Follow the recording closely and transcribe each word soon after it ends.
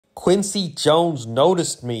Quincy Jones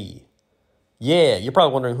noticed me. Yeah, you're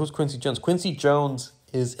probably wondering who's Quincy Jones. Quincy Jones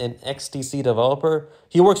is an XDC developer.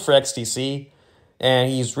 He works for XDC,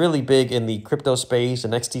 and he's really big in the crypto space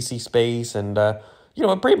and XDC space, and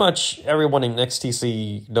pretty much everyone in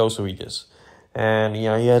XDC knows who he is, and he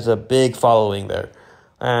has a big following there.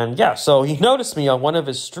 And yeah, so he noticed me on one of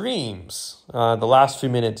his streams, the last few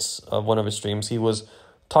minutes of one of his streams. He was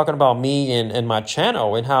talking about me and my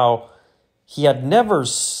channel and how he had never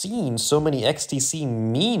seen so many XDC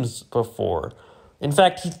memes before. In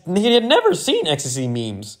fact, he had never seen XDC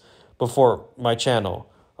memes before my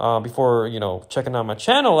channel. Before, checking out my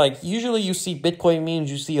channel, like usually you see Bitcoin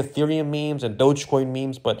memes, you see Ethereum memes and Dogecoin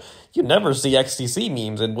memes, but you never see XDC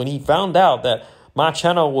memes. And when he found out that my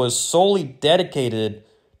channel was solely dedicated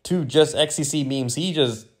to just XDC memes, he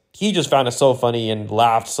just found it so funny and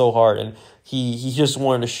laughed so hard, and he just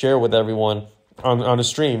wanted to share with everyone on the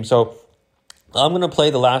stream. So I'm gonna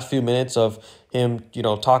play the last few minutes of him,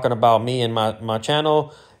 talking about me and my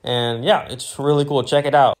channel, and yeah, it's really cool. Check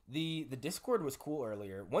it out. The Discord was cool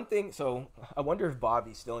earlier. One thing, so I wonder if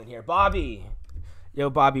Bobby's still in here. Bobby, yo,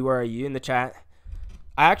 Bobby, where are you in the chat?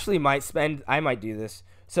 I might do this.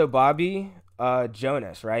 So Bobby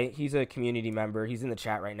Jonas, right? He's a community member. He's in the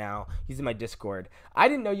chat right now. He's in my Discord. I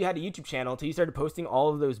didn't know you had a YouTube channel until you started posting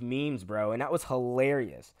all of those memes, bro, and that was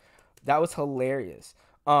hilarious. That was hilarious.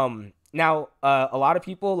 Now, a lot of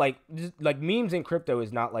people like memes in crypto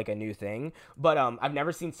is not like a new thing, but I've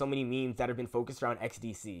never seen so many memes that have been focused around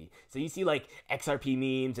XDC. So you see like XRP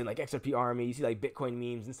memes and like XRP army, you see like Bitcoin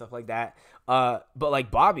memes and stuff like that. But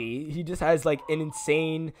like Bobby, he just has like an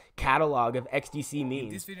insane catalog of XDC memes. In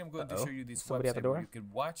this video, I'm going to show you this website where you can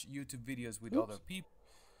watch YouTube videos with other people.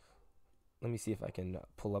 Let me see if I can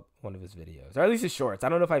pull up one of his videos, or at least his shorts. I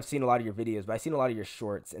don't know if I've seen a lot of your videos, but I've seen a lot of your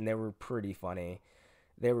shorts, and they were pretty funny.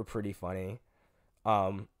 They were pretty funny.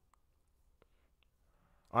 Honestly,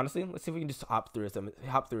 let's see if we can just hop through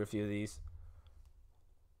a few of these.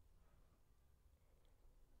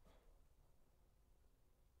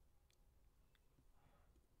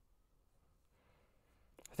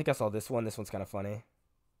 I think I saw this one. This one's kind of funny.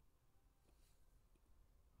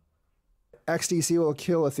 XDC will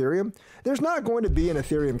kill Ethereum. There's not going to be an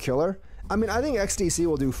Ethereum killer. I mean, I think XDC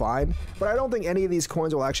will do fine, but I don't think any of these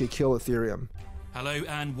coins will actually kill Ethereum. Hello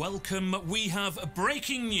and welcome. We have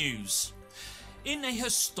breaking news. In a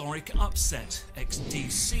historic upset,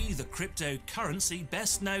 XDC, the cryptocurrency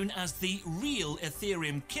best known as the real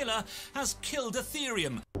Ethereum killer, has killed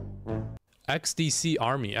Ethereum. XDC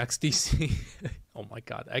army, XDC, oh my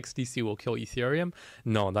god, XDC will kill Ethereum?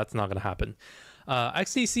 No, that's not gonna happen.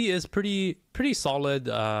 XDC is pretty solid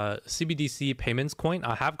CBDC payments coin.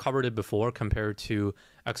 I have covered it before compared to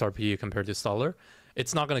XRP, compared to Stellar.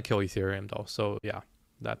 It's not going to kill Ethereum though. So yeah,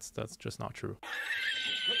 that's just not true.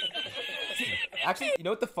 Actually, you know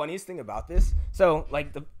what the funniest thing about this? So,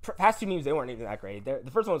 like, the past two memes, they weren't even that great. The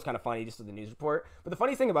first one was kind of funny, just with the news report. But the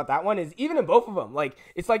funniest thing about that one is, even in both of them, like,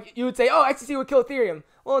 it's like, you would say, oh, XTC would kill Ethereum.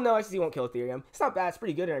 Well, no, XTC won't kill Ethereum. It's not bad. It's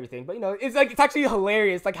pretty good and everything. But, it's like, it's actually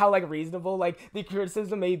hilarious, like, how, like, reasonable, like, the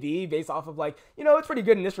criticism may be based off of, like, it's pretty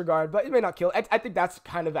good in this regard, but it may not kill. I think that's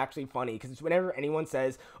kind of actually funny, because whenever anyone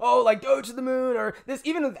says, oh, like, Doge to the moon, or this,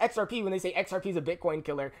 even with XRP, when they say XRP is a Bitcoin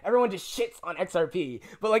killer, everyone just shits on XRP.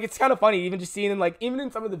 But, like, it's kind of funny, even just seeing, like, even in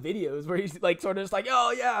some of the videos where he's, like, sort of just like,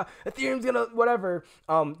 oh, yeah, Ethereum's gonna, whatever.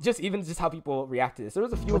 Just how people react to this. There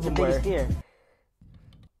was a few of them where... there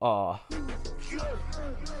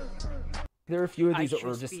were a few of these that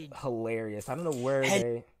were just hilarious. I don't know where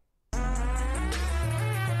they...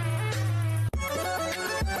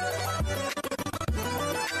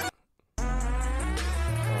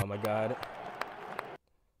 Oh my god.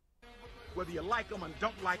 Whether you like him or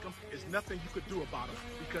don't like him, there's nothing you could do about him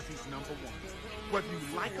because he's number one. Whether you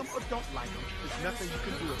like him or don't like him, there's nothing you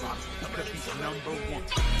can do about him because he's number one.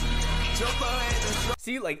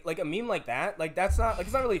 See, like a meme like that, like that's not, like,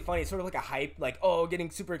 it's not really funny. It's sort of like a hype, like, oh, getting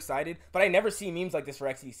super excited. But I never see memes like this for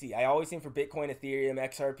XDC. I always see them for Bitcoin, Ethereum,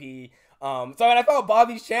 XRP. So when I found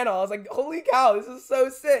Bobby's channel, I was like, holy cow, this is so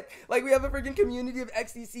sick. Like, we have a freaking community of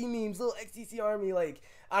XDC memes, little XDC army. Like,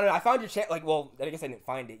 I don't know, I found your channel, like, well, I guess I didn't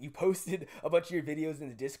find it. You posted a bunch of your videos in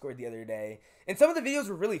the Discord the other day. And some of the videos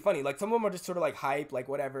were really funny. Like, some of them are just sort of like hype, like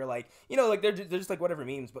whatever, like, like they're just like whatever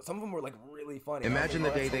memes. But some of them were like really funny. Imagine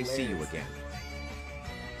the day they see you again.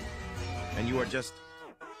 And you are just,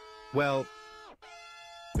 well,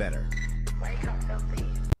 better.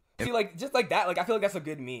 See, like, just like that, like, I feel like that's a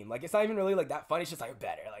good meme. Like, it's not even really like that funny. It's just like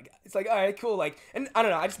better. Like, it's like, all right, cool. Like, and I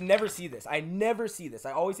don't know, I just never see this. I never see this.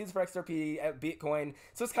 I always see this for XRP, Bitcoin.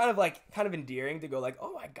 So it's kind of endearing to go like,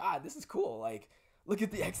 oh my god, this is cool. Like, look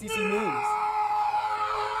at the XDC memes.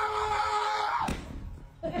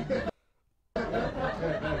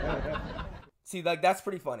 See, like, that's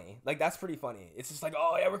pretty funny. Like, that's pretty funny. It's just like,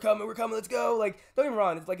 oh yeah, we're coming, let's go. Like, don't get me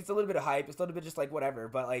wrong, it's like, it's a little bit of hype, it's a little bit just like whatever,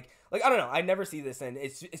 but like I don't know, I never see this, and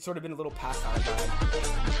it's sort of been a little pastime time.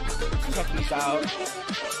 Check these out.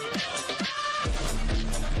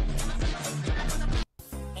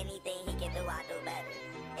 Anything he can do, I do better.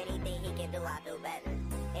 Anything he can do, I do better.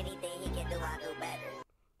 Anything he can do, I do better.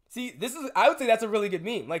 See, I would say that's a really good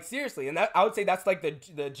meme. Like, seriously. And I would say that's like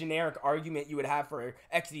the generic argument you would have for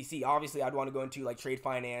XDC. Obviously, I'd want to go into like trade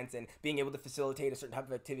finance and being able to facilitate a certain type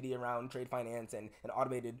of activity around trade finance and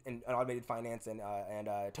automated finance and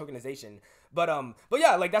tokenization. But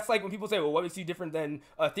yeah, like, that's like when people say, well, what makes you different than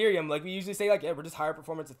Ethereum? Like, we usually say, like, yeah, we're just higher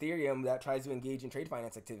performance Ethereum that tries to engage in trade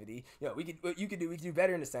finance activity. You know, we could do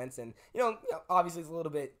better in a sense. And, you know, obviously it's a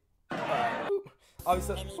little bit,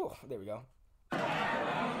 obviously, oh, there we go.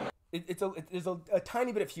 There's a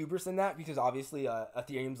tiny bit of hubris in that, because obviously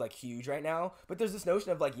Ethereum's like huge right now, but there's this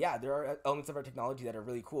notion of like, yeah, there are elements of our technology that are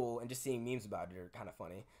really cool, and just seeing memes about it are kind of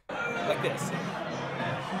funny, like this.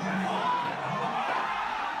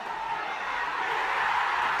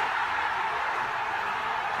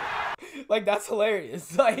 Like, that's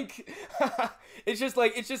hilarious. Like, it's just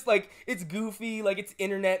like it's goofy, like, it's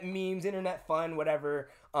internet memes, internet fun, whatever.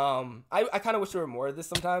 I kind of wish there were more of this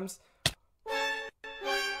sometimes.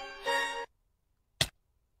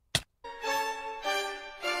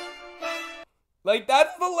 Like,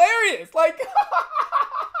 that's hilarious. Like,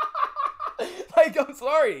 like, I'm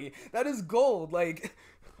sorry. That is gold. Like,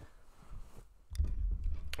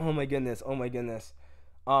 oh my goodness.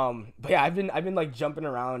 But yeah, I've been like jumping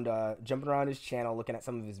around his channel, looking at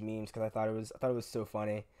some of his memes, because I thought it was so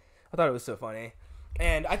funny.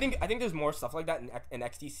 And I think there's more stuff like that in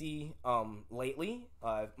XDC lately,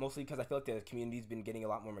 mostly because I feel like the community's been getting a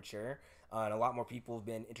lot more mature, and a lot more people have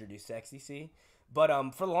been introduced to XDC. But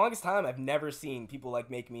for the longest time, I've never seen people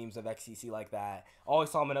like make memes of XDC like that. Always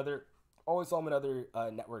saw them in other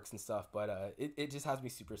networks and stuff. But it just has me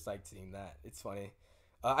super psyched seeing that. It's funny.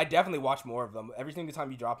 I definitely watch more of them. Every single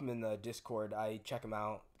time you drop them in the Discord, I check them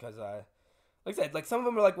out, because like I said, like, some of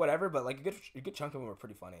them are like whatever, but like a good chunk of them are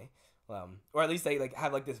pretty funny. Or at least they like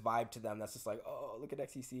have like this vibe to them that's just like, oh, look at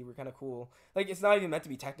XCC, we're kind of cool. Like, it's not even meant to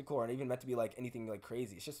be technical or even meant to be like anything like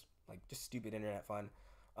crazy. It's just like stupid internet fun.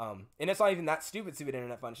 And it's not even that stupid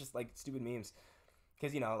internet fun. It's just like stupid memes,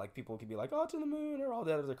 because, you know, like, people could be like, oh, to the moon, or all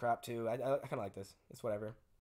that other crap too. I kind of like this. It's whatever.